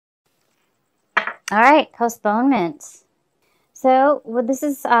All right, postponement. So this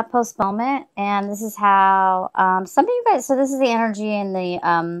is postponement, and this is how some of you guys, so this is the energy in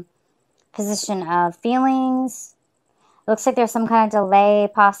the position of feelings. It looks like there's some kind of delay,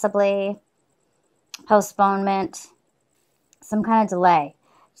 possibly postponement, some kind of delay.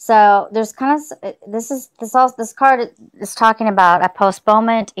 So there's kind of, this card is talking about a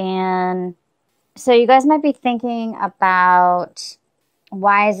postponement, and so you guys might be thinking about,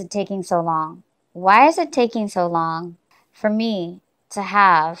 why is it taking so long? Why is it taking so long for me to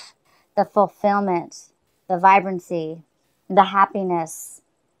have the fulfillment, the vibrancy, the happiness,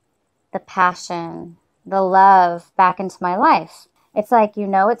 the passion, the love back into my life? It's like, you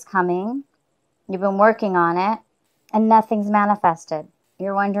know it's coming. You've been working on it and nothing's manifested.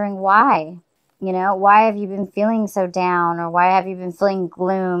 You're wondering why. You know, why have you been feeling so down? Or why have you been feeling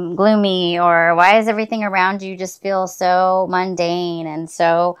gloomy? Or why does everything around you just feel so mundane and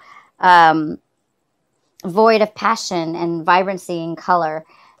so void of passion and vibrancy and color?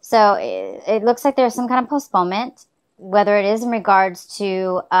 So it looks like there's some kind of postponement, whether it is in regards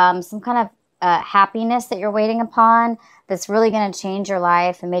to some kind of happiness that you're waiting upon that's really going to change your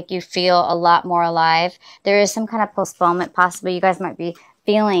life and make you feel a lot more alive. There is some kind of postponement. Possibly you guys might be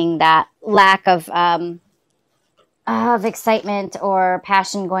feeling that lack of excitement or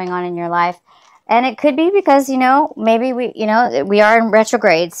passion going on in your life. And it could be because, you know, maybe we are in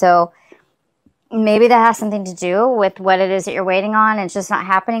retrograde. So maybe that has something to do with what it is that you're waiting on. And it's just not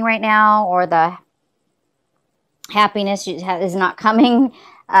happening right now, or the happiness is not coming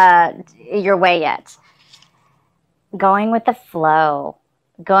your way yet. Going with the flow.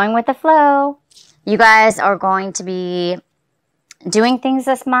 Going with the flow. You guys are going to be doing things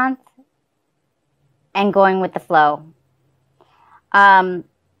this month and going with the flow. I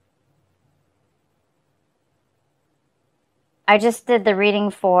just did the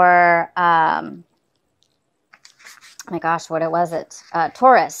reading for, oh my gosh, what was it?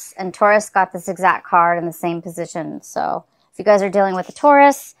 Taurus. And Taurus got this exact card in the same position. So if you guys are dealing with a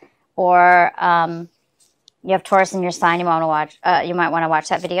Taurus, or you have Taurus in your sign, you might want to watch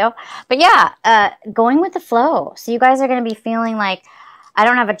that video. But yeah, going with the flow. So you guys are going to be feeling like, I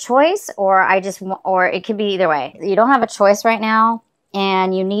don't have a choice, or or it could be either way. You don't have a choice right now,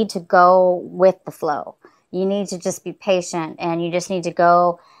 and you need to go with the flow. You need to just be patient, and you just need to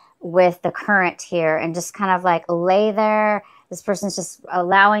go with the current here and just kind of like lay there. This person's just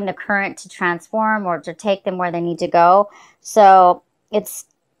allowing the current to transform or to take them where they need to go. So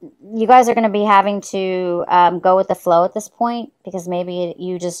you guys are going to be having to go with the flow at this point, because maybe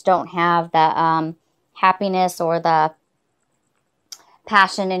you just don't have the happiness or the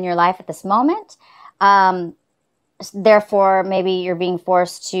passion in your life at this moment. Therefore, maybe you're being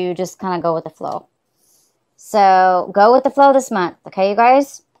forced to just kind of go with the flow. So go with the flow this month. Okay, you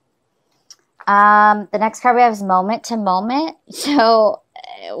guys? The next card we have is moment to moment. So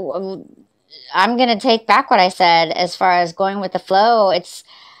I'm going to take back what I said as far as going with the flow. It's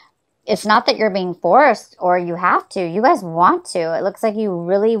not that you're being forced or you have to. You guys want to. It looks like you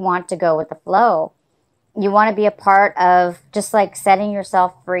really want to go with the flow. You want to be a part of just like setting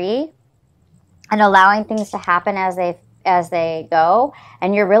yourself free and allowing things to happen as they go.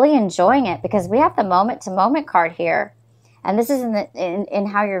 And you're really enjoying it, because we have the moment to moment card here. And this is in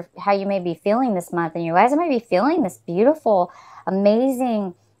how you may be feeling this month. And you guys might be feeling this beautiful,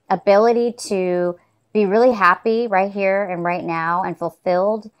 amazing ability to be really happy right here and right now, and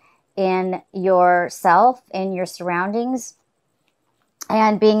fulfilled in yourself, in your surroundings,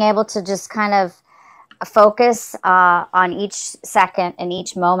 and being able to just kind of focus on each second and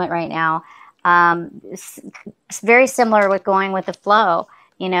each moment right now. It's very similar with going with the flow.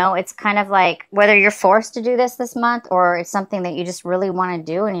 You know, it's kind of like whether you're forced to do this month, or it's something that you just really want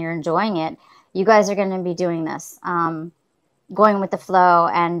to do and you're enjoying it, you guys are going to be doing this, going with the flow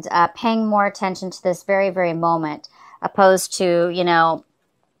and paying more attention to this very, very moment, opposed to, you know,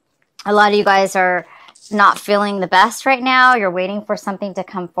 a lot of you guys are not feeling the best right now. You're waiting for something to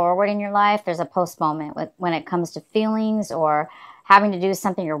come forward in your life. There's a postponement when it comes to feelings or having to do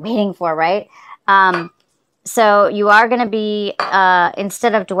something you're waiting for, right? So you are going to be,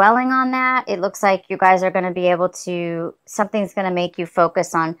 instead of dwelling on that, it looks like you guys are going to be able to, something's going to make you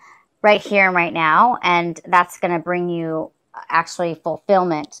focus on right here and right now. And that's going to bring you actually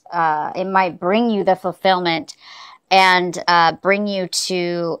fulfillment. It might bring you the fulfillment and bring you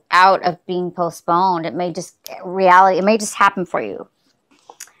to out of being postponed. It may just it may just happen for you.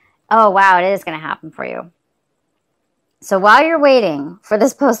 Oh, wow, it is going to happen for you. So while you're waiting for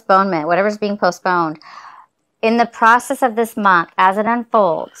this postponement, whatever's being postponed, in the process of this month, as it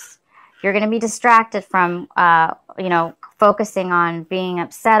unfolds, you're going to be distracted from, focusing on being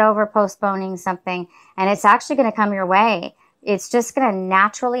upset over postponing something, and it's actually going to come your way. It's just going to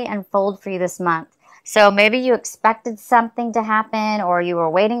naturally unfold for you this month. So maybe you expected something to happen, or you were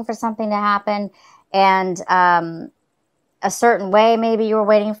waiting for something to happen, and a certain way maybe you were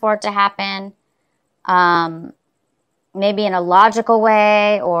waiting for it to happen, maybe in a logical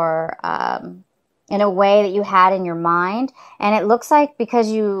way, or in a way that you had in your mind. And it looks like because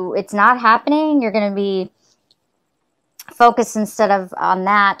it's not happening, you're going to be focused instead of on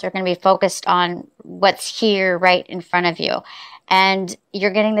that. You're going to be focused on what's here right in front of you. And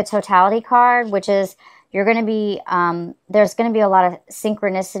you're getting the totality card, which is you're going to be, there's going to be a lot of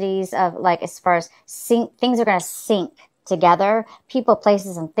synchronicities of like, as far as things are going to sync together, people,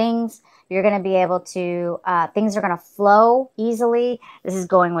 places, and things. You're going to be able to, things are going to flow easily. This is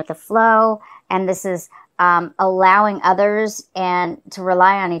going with the flow. And this is allowing others and to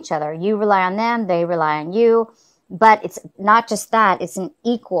rely on each other. You rely on them, they rely on you. But it's not just that. It's an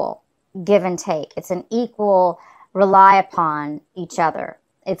equal give and take. It's an equal rely upon each other.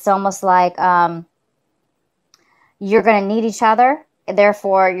 It's almost like you're going to need each other.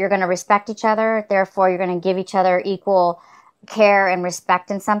 Therefore, you're going to respect each other. Therefore, you're going to give each other equal care and respect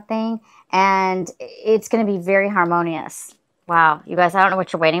in something. And it's going to be very harmonious. Wow. You guys, I don't know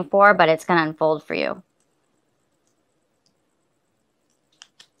what you're waiting for, but it's going to unfold for you.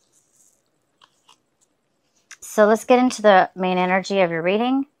 So let's get into the main energy of your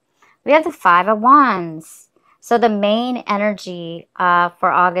reading. We have the Five of Wands. So the main energy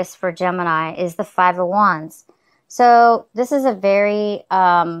for August for Gemini is the Five of Wands. So this is a very,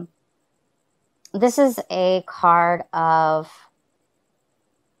 this is a card of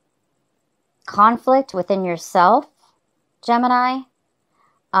conflict within yourself, Gemini,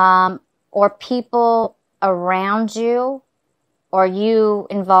 or people around you, or you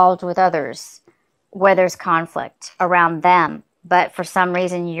involved with others, where there's conflict around them, but for some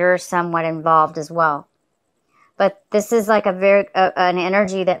reason you're somewhat involved as well. But this is like a very an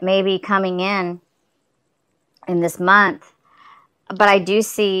energy that may be coming in this month. But I do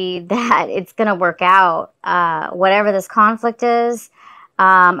see that it's going to work out. Whatever this conflict is,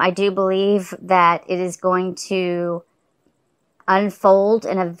 I do believe that it is going to unfold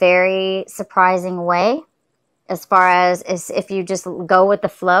in a very surprising way, as far as if you just go with the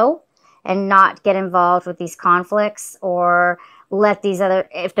flow and not get involved with these conflicts, or let these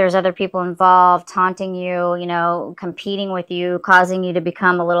if there's other people involved taunting you, you know, competing with you, causing you to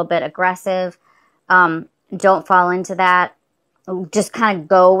become a little bit aggressive. Don't fall into that. Just kind of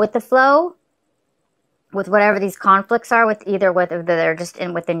go with the flow with whatever these conflicts are, with either whether they're just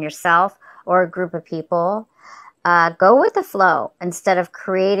within yourself or a group of people. Go with the flow instead of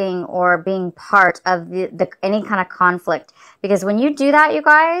creating or being part of any kind of conflict. Because when you do that, you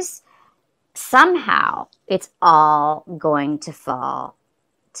guys, somehow it's all going to fall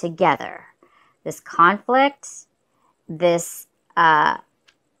together. This conflict, this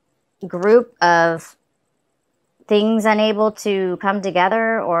group of things unable to come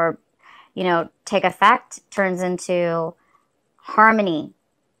together or, you know, take effect, turns into harmony.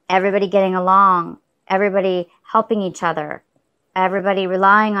 Everybody getting along, everybody helping each other, everybody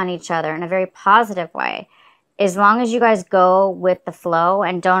relying on each other in a very positive way. As long as you guys go with the flow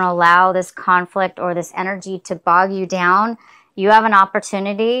and don't allow this conflict or this energy to bog you down, you have an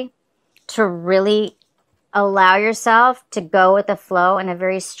opportunity to really allow yourself to go with the flow in a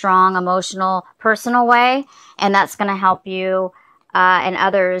very strong, emotional, personal way. And that's going to help you, and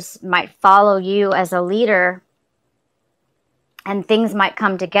others might follow you as a leader, and things might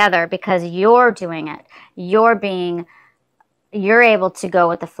come together because you're doing it. You're able to go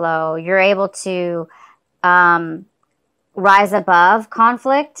with the flow. You're able to rise above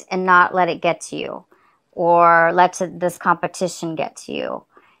conflict and not let it get to you, or let this competition get to you.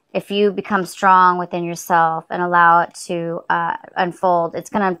 If you become strong within yourself and allow it to unfold, it's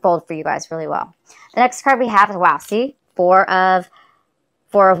going to unfold for you guys really well. The next card we have is, wow, see, Four of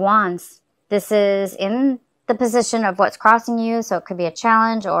Wands. This is in the position of what's crossing you, so it could be a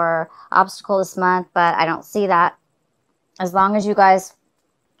challenge or obstacle this month, but I don't see that. As long as you guys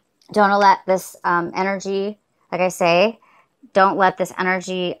don't let this energy, like I say, don't let this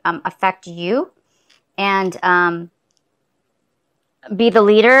energy affect you, and be the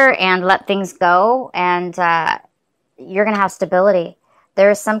leader and let things go, and you're going to have stability.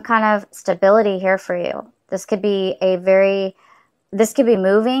 There is some kind of stability here for you. This could be this could be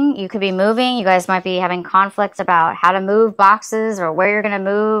moving. You could be moving. You guys might be having conflicts about how to move boxes or where you're going to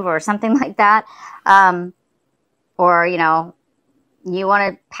move or something like that. Or, you know, you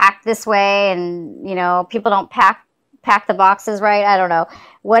want to pack this way and, you know, people don't pack the boxes right. I don't know.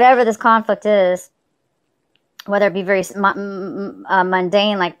 Whatever this conflict is, whether it be very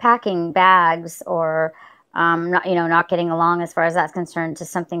mundane, like packing bags, or not, not getting along as far as that's concerned, to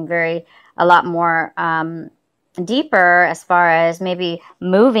something a lot more deeper, as far as maybe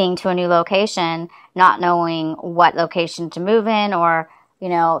moving to a new location, not knowing what location to move in, or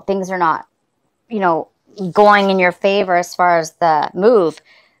things are not going in your favor as far as the move.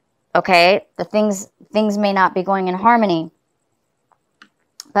 Okay, the things may not be going in harmony,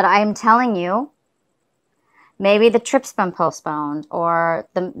 but I'm telling you, maybe the trip's been postponed, or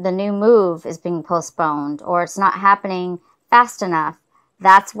the new move is being postponed, or it's not happening fast enough.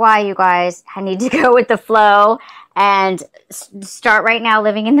 That's why you guys need to go with the flow and start right now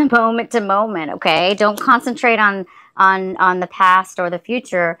living in the moment to moment, okay? Don't concentrate on the past or the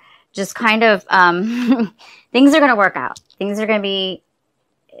future. Just kind of, things are going to work out. Things are going to be,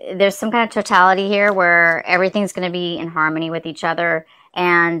 there's some kind of totality here where everything's going to be in harmony with each other.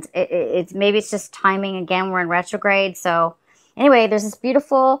 And maybe it's just timing. Again, we're in retrograde. So anyway, there's this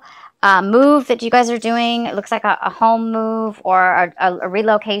beautiful move that you guys are doing. It looks like a home move, or a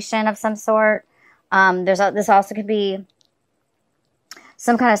relocation of some sort. This also could be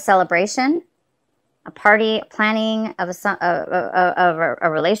some kind of celebration, a party, planning of a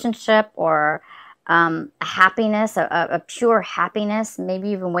relationship, or a happiness, a pure happiness. Maybe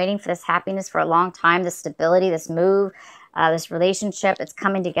you've been waiting for this happiness for a long time, this stability, this move, this relationship. It's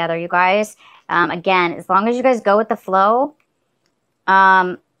coming together, you guys. Again, as long as you guys go with the flow,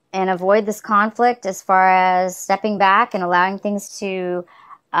 and avoid this conflict as far as stepping back and allowing things to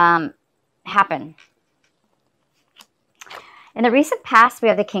happen. In the recent past, we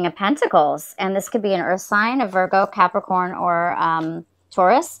have the King of Pentacles, and this could be an earth sign, a Virgo, Capricorn, or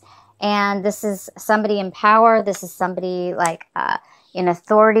Taurus. And this is somebody in power. This is somebody like in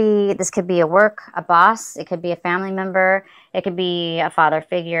authority. This could be a boss. It could be a family member. It could be a father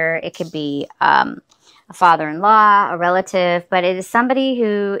figure. It could be a father-in-law, a relative. But it is somebody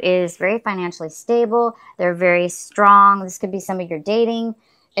who is very financially stable. They're very strong. This could be somebody you're dating.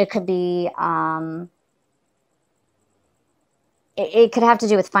 It could be... It could have to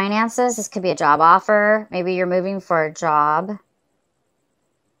do with finances. This could be a job offer. Maybe you're moving for a job.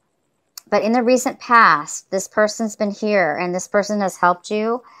 But in the recent past, this person's been here, and this person has helped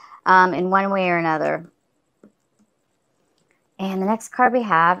you in one way or another. And the next card we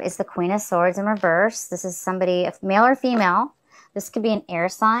have is the Queen of Swords in reverse. This is somebody, male or female. This could be an air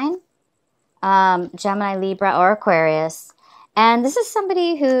sign, Gemini, Libra, or Aquarius. And this is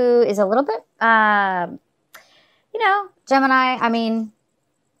somebody who is a little bit... Gemini, I mean,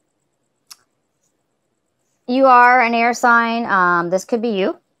 you are an air sign. This could be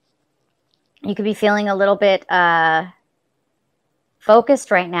you. You could be feeling a little bit focused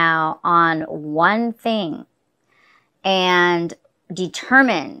right now on one thing and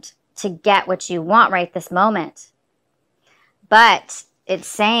determined to get what you want right this moment. But it's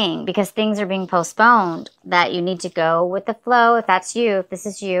saying, because things are being postponed, that you need to go with the flow. If that's you, if this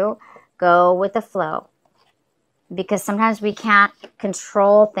is you, go with the flow. Because sometimes we can't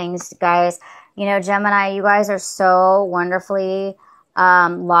control things, guys. Gemini, you guys are so wonderfully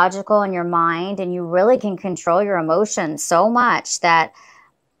logical in your mind, and you really can control your emotions so much that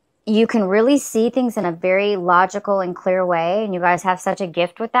you can really see things in a very logical and clear way, and you guys have such a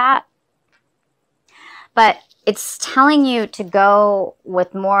gift with that. But it's telling you to go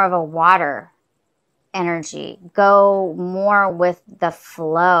with more of a water energy. Go more with the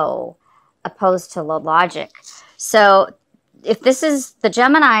flow opposed to the logic. So if this is the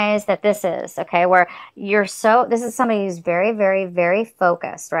Geminis that this is, okay, where this is somebody who's very, very, very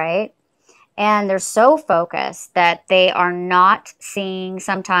focused, right? And they're so focused that they are not seeing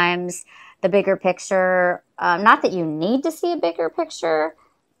sometimes the bigger picture. Not that you need to see a bigger picture.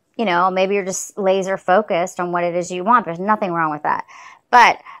 Maybe you're just laser focused on what it is you want. There's nothing wrong with that.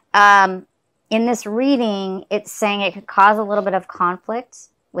 But in this reading, it's saying it could cause a little bit of conflict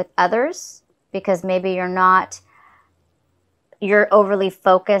with others, because maybe you're overly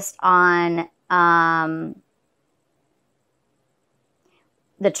focused on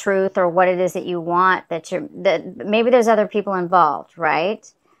the truth, or what it is that you want, that maybe there's other people involved,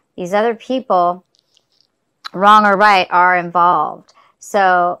 right? These other people, wrong or right, are involved.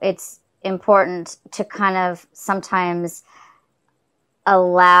 So it's important to kind of sometimes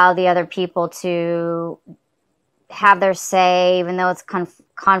allow the other people to have their say, even though it's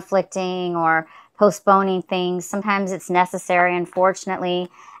conflicting or postponing things. Sometimes it's necessary, unfortunately,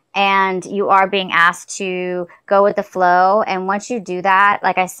 and you are being asked to go with the flow. And once you do that,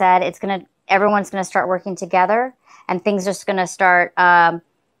 like I said, everyone's gonna start working together, and things are just gonna start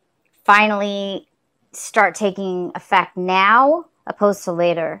finally start taking effect now, opposed to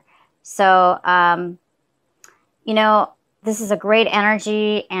later. So you know, this is a great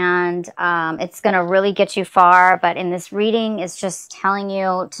energy, and it's going to really get you far. But in this reading, it's just telling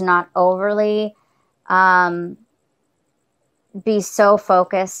you to not overly be so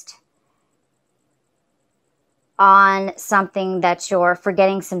focused on something that you're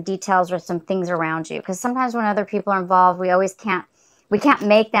forgetting some details or some things around you. Because sometimes when other people are involved, we can't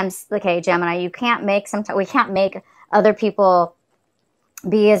make them, okay, Gemini, we can't make other people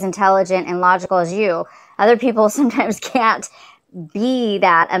be as intelligent and logical as you. Other people sometimes can't be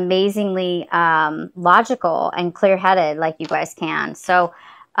that amazingly logical and clear-headed like you guys can. So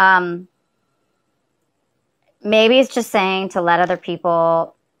maybe it's just saying to let other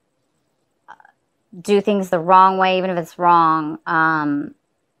people do things the wrong way, even if it's wrong. Not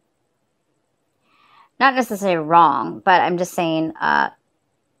necessarily wrong, but I'm just saying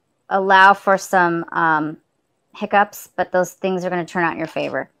allow for some hiccups, but those things are going to turn out in your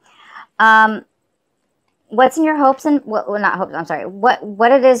favor. What's in your hopes and, well, not hopes, I'm sorry,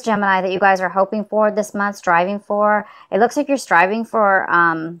 what it is, Gemini, that you guys are hoping for this month, striving for? It looks like you're striving for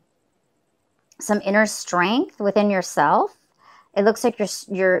some inner strength within yourself. It looks like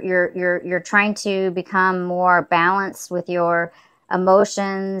you're trying to become more balanced with your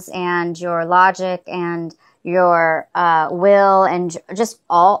emotions and your logic and your will and just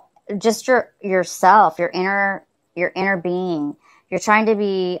yourself, your inner being. You're trying to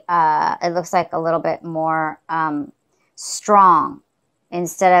be, it looks like, a little bit more strong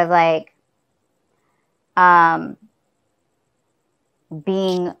instead of like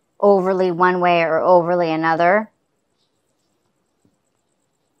being overly one way or overly another.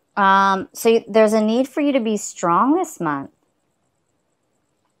 So there's a need for you to be strong this month.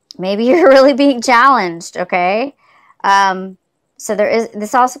 Maybe you're really being challenged, okay? So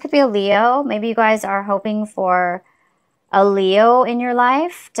this also could be a Leo. Maybe you guys are hoping for a Leo in your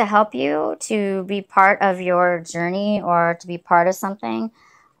life to help you, to be part of your journey or to be part of something.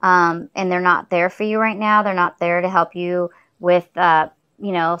 And they're not there for you right now. They're not there to help you with,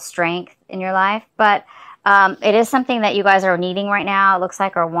 strength in your life. But it is something that you guys are needing right now. It looks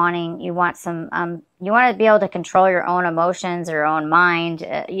like, or wanting. You want you want to be able to control your own emotions, your own mind,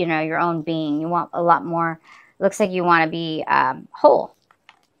 your own being. You want a lot more. It looks like you want to be whole.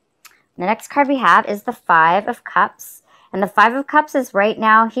 The next card we have is the Five of Cups. And the Five of Cups is right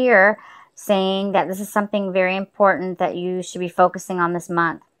now here saying that this is something very important that you should be focusing on this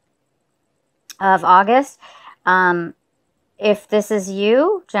month of August. If this is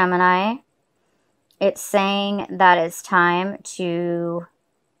you, Gemini, it's saying that it's time to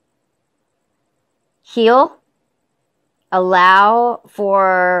heal, allow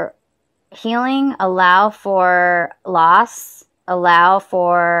for healing, allow for loss, allow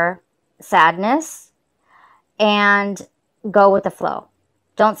for sadness, and go with the flow.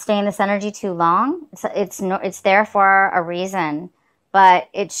 Don't stay in this energy too long. It's there for a reason, but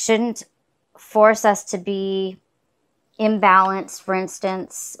it shouldn't force us to be imbalanced. For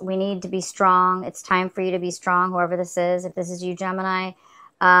instance, we need to be strong. It's time for you to be strong, whoever this is. If this is you, Gemini,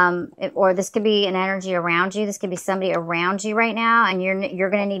 or this could be an energy around you. This could be somebody around you right now, and you're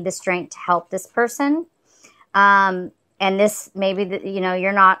going to need the strength to help this person. And this maybe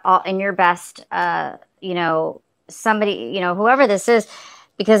you're not all in your best. Somebody, whoever this is,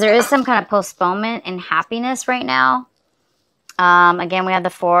 because there is some kind of postponement in happiness right now. Again, we have the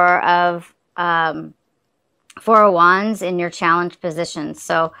Four of Wands in your challenged position.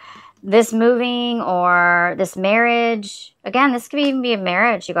 So this moving or this marriage, again, this could even be a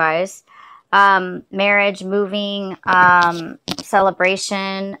marriage, you guys. Marriage, moving,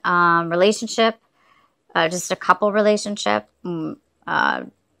 celebration, relationship, just a couple relationship.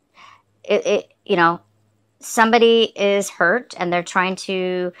 Somebody is hurt and they're trying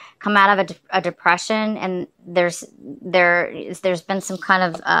to come out of a depression, and there's been some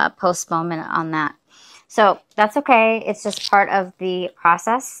kind of postponement on that. So that's okay. It's just part of the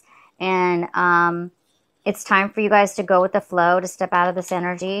process, and it's time for you guys to go with the flow, to step out of this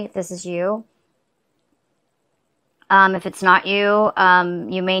energy. If this is you. If it's not you,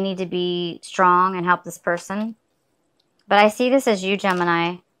 you may need to be strong and help this person. But I see this as you,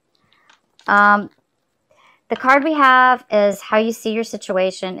 Gemini. The card we have is how you see your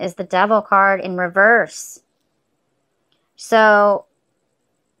situation is the Devil card in reverse. So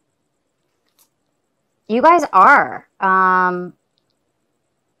you guys are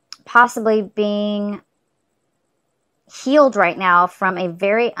possibly being healed right now from a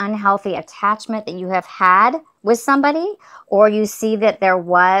very unhealthy attachment that you have had with somebody, or you see that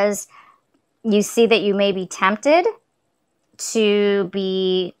you may be tempted to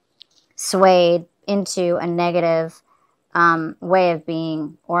be swayed into a negative way of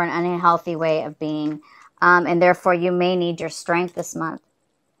being, or an unhealthy way of being. And therefore, you may need your strength this month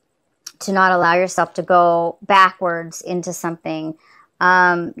to not allow yourself to go backwards into something.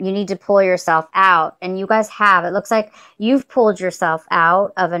 You need to pull yourself out. And you guys have. It looks like you've pulled yourself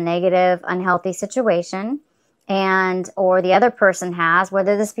out of a negative, unhealthy situation. Or the other person has,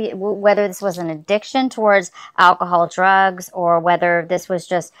 whether this was an addiction towards alcohol, drugs, or whether this was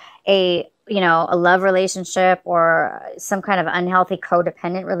just a love relationship or some kind of unhealthy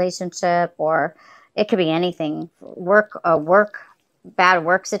codependent relationship, or it could be anything, bad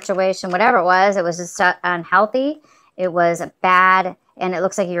work situation, whatever it was just unhealthy. It was bad, and it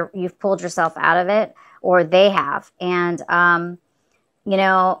looks like you've pulled yourself out of it, or they have. And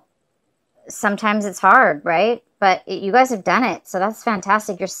sometimes it's hard, right? But you guys have done it, so that's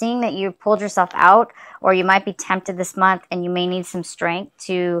fantastic. You're seeing that you pulled yourself out, or you might be tempted this month, and you may need some strength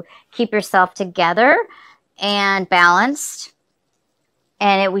to keep yourself together and balanced.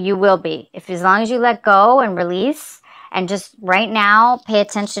 And you will be, as long as you let go and release, and just right now pay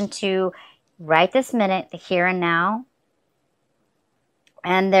attention to right this minute, the here and now.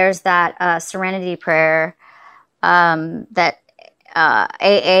 And there's that serenity prayer that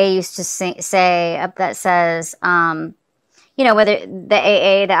AA used to say that says, whether the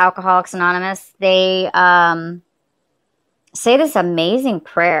AA, the Alcoholics Anonymous, they say this amazing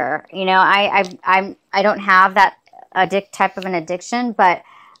prayer. I don't have that type of an addiction, but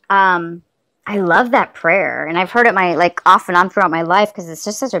I love that prayer, and I've heard it off and on throughout my life because it's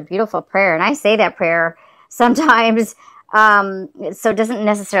just such a beautiful prayer. And I say that prayer sometimes. So it doesn't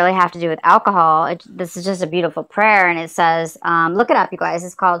necessarily have to do with alcohol. This is just a beautiful prayer, and it says, look it up, you guys.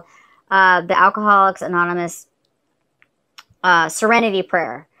 It's called the Alcoholics Anonymous Serenity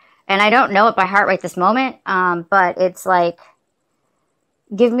Prayer. And I don't know it by heart right this moment, but it's like,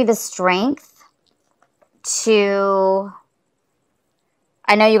 give me the strength to...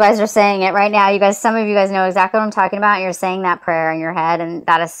 I know you guys are saying it right now. Some of you guys know exactly what I'm talking about. You're saying that prayer in your head, and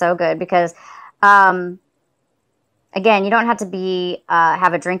that is so good because... again, you don't have to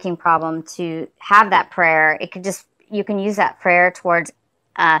have a drinking problem to have that prayer. You can use that prayer towards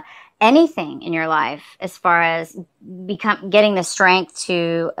anything in your life, as far as getting the strength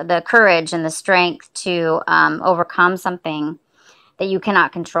the courage and the strength to overcome something that you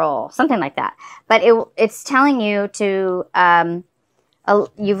cannot control, something like that. But it's telling you to,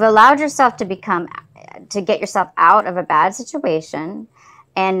 you've allowed yourself to get yourself out of a bad situation.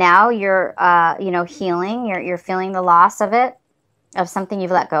 And now you're, healing. You're feeling the loss of something you've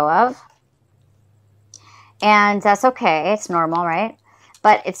let go of. And that's okay. It's normal, right?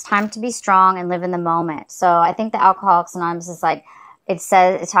 But it's time to be strong and live in the moment. So I think the Alcoholics Anonymous is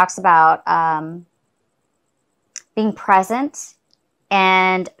it talks about being present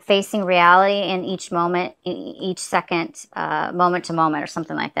and facing reality in each moment, each second, moment to moment, or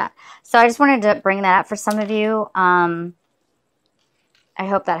something like that. So I just wanted to bring that up for some of you. I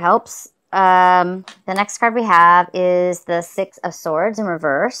hope that helps. The next card we have is the Six of Swords in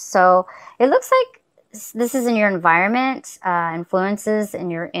reverse. So it looks like this is in your environment, influences in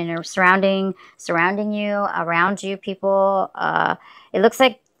your surrounding you, around you, people. It looks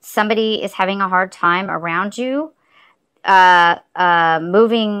like somebody is having a hard time around you,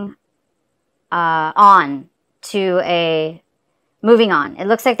 moving on. It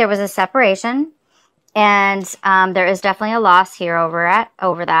looks like there was a separation. And there is definitely a loss here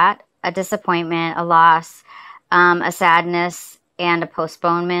over that, a disappointment, a loss, a sadness, and a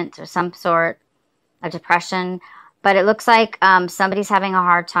postponement of some sort, a depression. But it looks like somebody's having a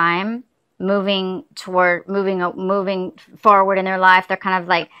hard time moving forward in their life. They're kind of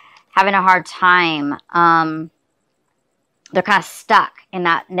like having a hard time. They're kind of stuck in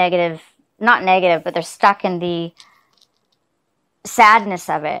that not negative, but they're stuck in the sadness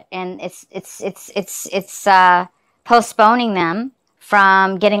of it, and it's postponing them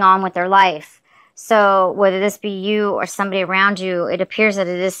from getting on with their life. So whether this be you or somebody around you, it appears that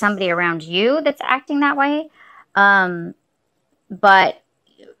it is somebody around you that's acting that way. But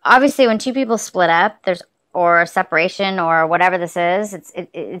obviously when two people split up, or a separation or whatever this is,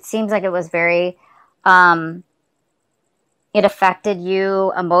 it seems like it was very it affected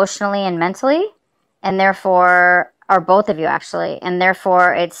you emotionally and mentally, and therefore, or both of you actually, and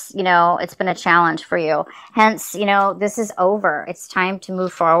therefore it's been a challenge for you. Hence, this is over. It's time to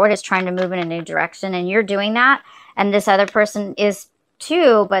move forward. It's trying to move in a new direction, and you're doing that, and this other person is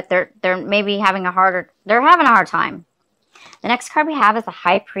too, but they're maybe having a hard time. The next card we have is the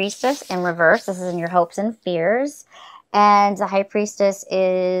High Priestess in reverse. This is in your hopes and fears, and the High Priestess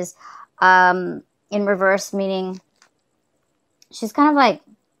is in reverse, meaning she's kind of like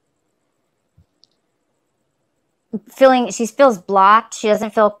she feels blocked. She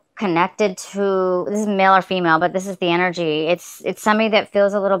doesn't feel connected to, this is male or female, but this is the energy. It's somebody that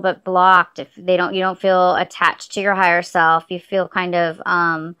feels a little bit blocked. If you don't feel attached to your higher self. You feel kind of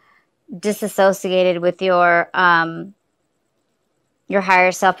disassociated with your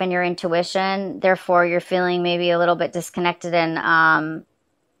higher self and your intuition. Therefore, you're feeling maybe a little bit disconnected and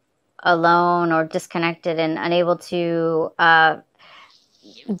alone, or disconnected and unable to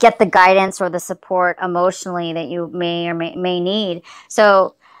get the guidance or the support emotionally that you may or may need.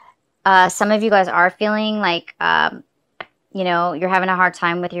 So some of you guys are feeling like, you know, you're having a hard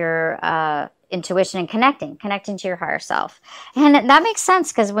time with your intuition and connecting to your higher self. And that makes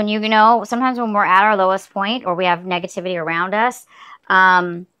sense, because when you know, sometimes when we're at our lowest point or we have negativity around us,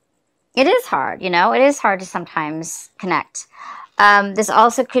 it is hard, you know, it is hard to sometimes connect. This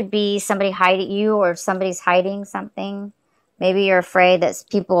also could be somebody hiding you, or somebody's hiding something. Maybe you're afraid that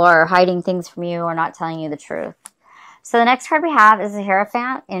people are hiding things from you or not telling you the truth. So the next card we have is the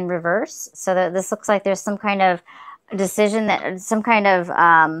Hierophant in reverse. So that this looks like there's some kind of decision, that some kind of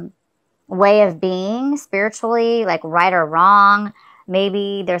way of being spiritually, like right or wrong.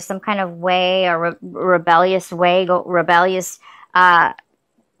 Maybe there's some kind of way, or rebellious way, not rebellious,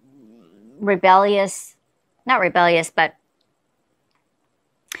 but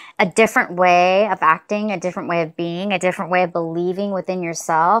a different way of acting, a different way of being, a different way of believing within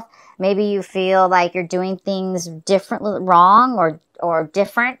yourself. Maybe you feel like you're doing things differently, wrong or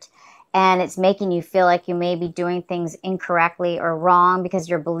different, and it's making you feel like you may be doing things incorrectly or wrong because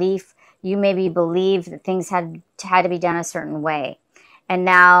you maybe believe that things had to be done a certain way. And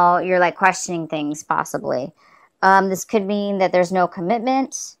now you're like questioning things possibly. This could mean that there's no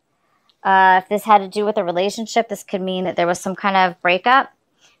commitment. If this had to do with a relationship, this could mean that there was some kind of breakup.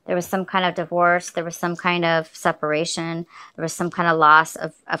 There was some kind of divorce. There was some kind of separation. There was some kind of loss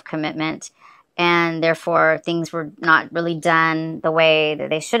of commitment. And therefore, things were not really done the way that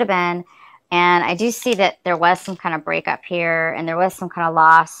they should have been. And I do see that there was some kind of breakup here, and there was some kind of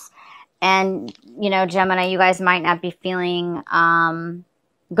loss. And, you know, Gemini, you guys might not be feeling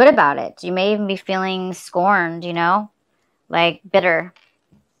good about it. You may even be feeling scorned, you know, like bitter.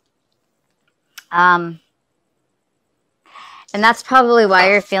 And that's probably why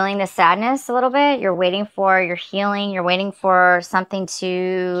you're feeling the sadness a little bit. You're waiting for your healing. You're waiting for something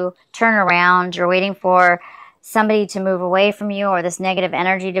to turn around. You're waiting for somebody to move away from you, or this negative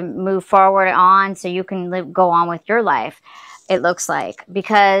energy to move forward on, so you can go on with your life, it looks like.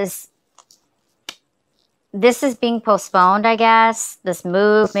 Because this is being postponed, I guess. This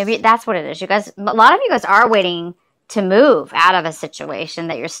move, maybe that's what it is. You guys, a lot of you guys are waiting to move out of a situation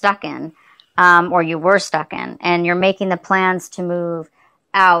that you're stuck in. Or you were stuck in, and you're making the plans to move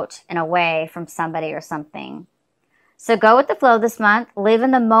out and away from somebody or something. So go with the flow this month. Live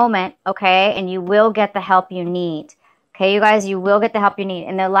in the moment, okay? And you will get the help you need. Okay, you guys, you will get the help you need.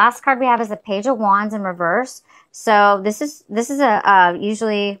 And the last card we have is the Page of Wands in reverse. So this is a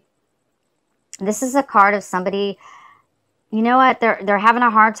card of somebody, you know what, they're having a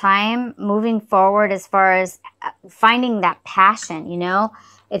hard time moving forward as far as finding that passion, you know?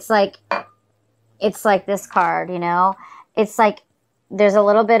 It's like this card, you know, it's like there's a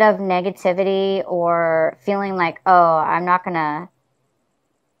little bit of negativity, or feeling like, oh, I'm not gonna,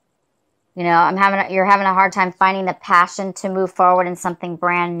 you know, you're having a hard time finding the passion to move forward in something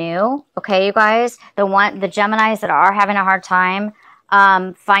brand new. Okay, you guys, the Geminis that are having a hard time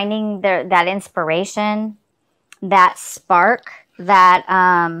finding that inspiration, that spark, that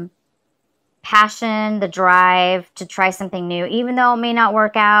passion, the drive to try something new, even though it may not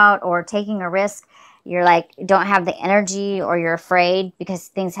work out, or taking a risk. You're like, don't have the energy, or you're afraid because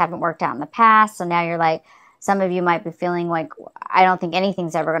things haven't worked out in the past. So now you're like, some of you might be feeling like, I don't think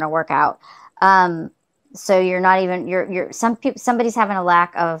anything's ever going to work out. So you're not even, somebody's having a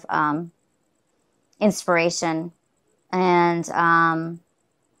lack of inspiration, and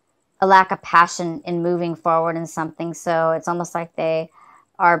a lack of passion in moving forward in something. So it's almost like they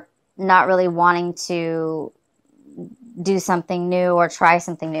are not really wanting to do something new or try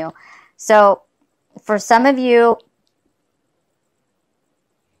something new. So for some of you,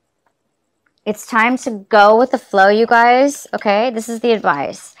 it's time to go with the flow, you guys. Okay, this is the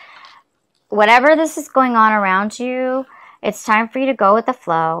advice. Whatever this is going on around you, it's time for you to go with the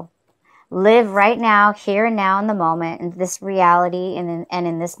flow. Live right now, here and now, in the moment, in this reality, and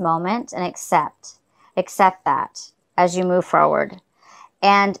in this moment, and accept that as you move forward.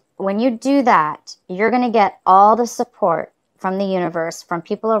 And when you do that, you're going to get all the support from the universe, from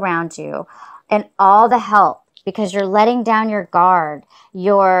people around you, and all the help, because you're letting down your guard.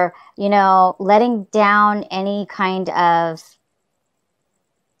 You're, you know, letting down any kind of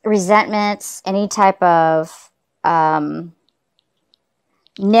resentments, any type of,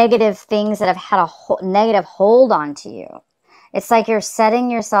 negative things that have had a negative hold onto you. It's like you're setting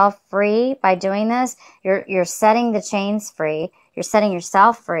yourself free by doing this. You're setting the chains free. You're setting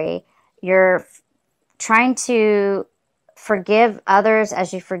yourself free. You're trying to forgive others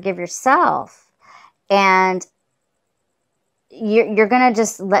as you forgive yourself. And you're going to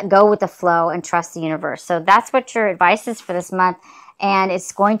just let go with the flow and trust the universe. So that's what your advice is for this month. And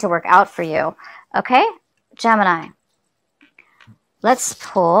it's going to work out for you. Okay, Gemini. Let's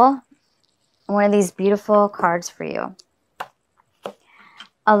pull one of these beautiful cards for you.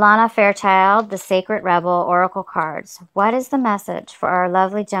 Alana Fairchild, the Sacred Rebel Oracle cards. What is the message for our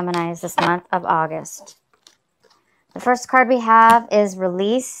lovely Geminis this month of August? The first card we have is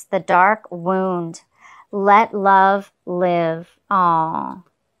Release the Dark Wound. Let love live. Aww.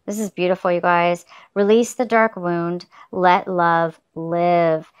 This is beautiful, you guys. Release the dark wound. Let love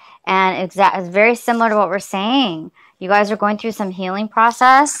live. And it's very similar to what we're saying. You guys are going through some healing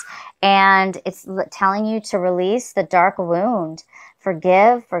process, and it's telling you to release the dark wound.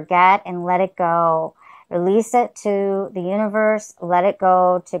 Forgive, forget, and let it go. Release it to the universe. Let it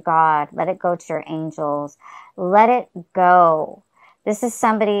go to God. Let it go to your angels. Let it go. This is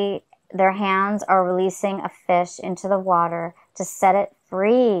somebody, their hands are releasing a fish into the water to set it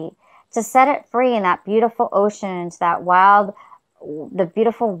free. To set it free in that beautiful ocean, into that wild, the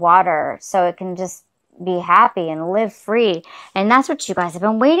beautiful water, so it can just be happy and live free. And that's what you guys have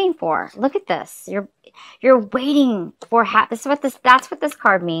been waiting for. Look at this. You're waiting for that's what this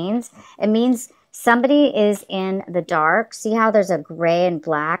card means. It means somebody is in the dark. See how there's a gray and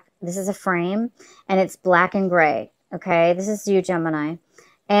black? This is a frame, and it's black and gray. Okay, this is you, Gemini.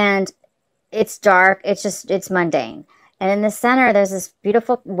 And it's dark. It's mundane. And in the center, there's this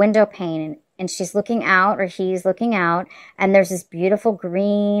beautiful window pane, and she's looking out, or he's looking out, and there's this beautiful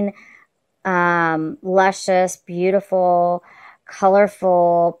green, luscious, beautiful,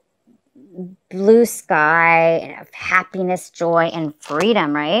 colorful blue sky, and happiness, joy, and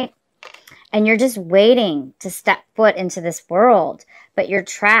freedom, right? And you're just waiting to step foot into this world, but you're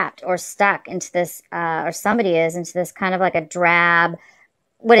trapped or stuck into this, or somebody is, into this kind of like a drab,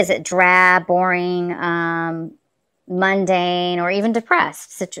 what is it? Drab, boring, mundane, or even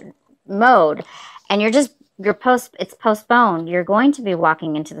depressed mode. And it's postponed. You're going to be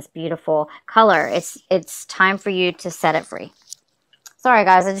walking into this beautiful color. It's time for you to set it free. Sorry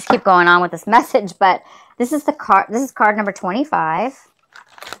guys, I just keep going on with this message, but this is card number 25.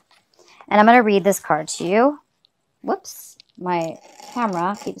 And I'm going to read this card to you. Whoops, my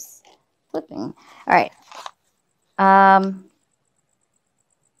camera keeps flipping. All right.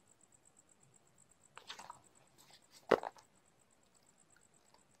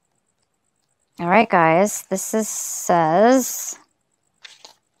 All right, guys, says,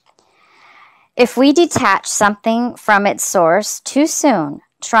 if we detach something from its source too soon,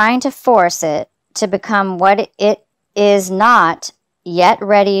 trying to force it to become what it is not yet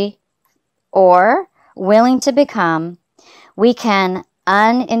ready or willing to become, we can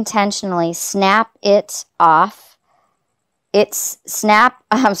unintentionally snap it off. We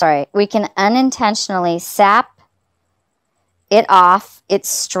can unintentionally sap it off its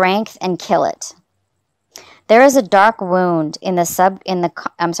strength and kill it. There is a dark wound in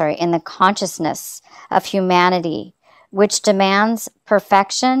the consciousness of humanity, which demands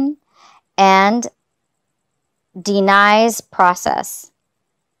perfection and denies process.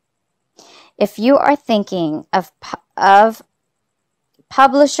 If you are thinking of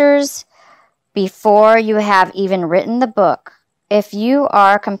publishers before you have even written the book, if you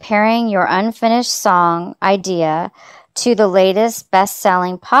are comparing your unfinished song idea to the latest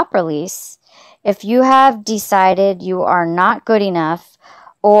best-selling pop release, if you have decided you are not good enough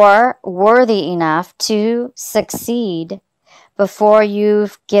or worthy enough to succeed before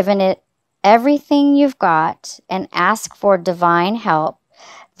you've given it everything you've got and ask for divine help,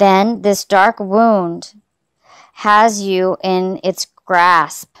 then this dark wound has you in its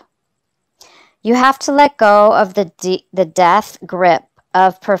grasp. You have to let go of the death grip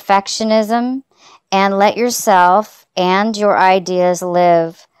of perfectionism and let yourself and your ideas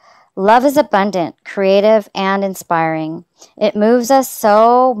live. Love is abundant, creative, and inspiring. It moves us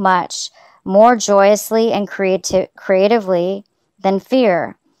so much more joyously and creatively than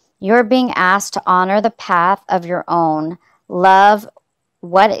fear. You're being asked to honor the path of your own. Love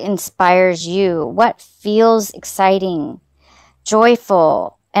what inspires you, what feels exciting,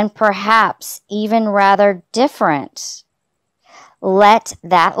 joyful, and perhaps even rather different. Let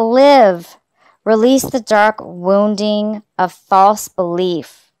that live. Release the dark wounding of false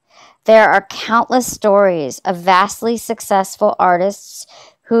belief. There are countless stories of vastly successful artists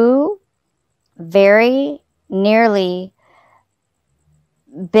who very nearly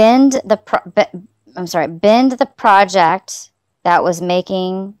bend the project that was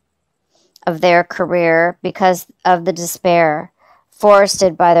making of their career because of the despair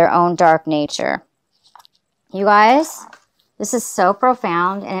forested by their own dark nature. You guys, this is so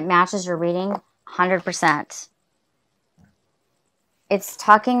profound and it matches your reading 100%. It's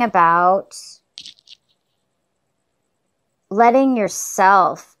talking about letting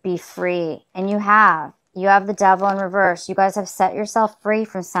yourself be free. And you have the devil in reverse. You guys have set yourself free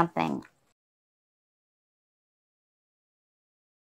from something.